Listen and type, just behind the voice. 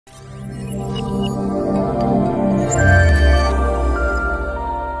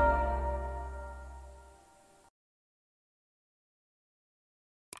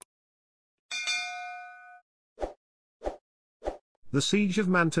The siege of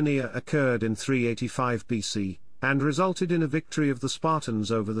Mantinea occurred in 385 BC, and resulted in a victory of the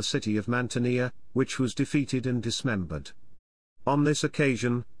Spartans over the city of Mantinea, which was defeated and dismembered. On this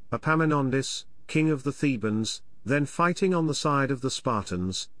occasion, Epaminondas, king of the Thebans, then fighting on the side of the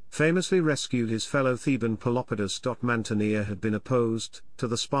Spartans, famously rescued his fellow Theban Pelopidas.Mantinea had been opposed to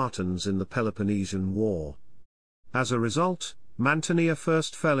the Spartans in the Peloponnesian War. As a result, Mantinea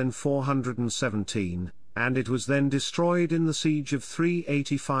first fell in 417, and it was then destroyed in the siege of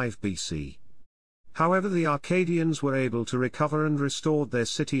 385 BC. However, the Arcadians were able to recover and restored their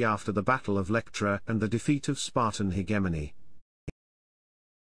city after the Battle of Leuctra and the defeat of Spartan hegemony.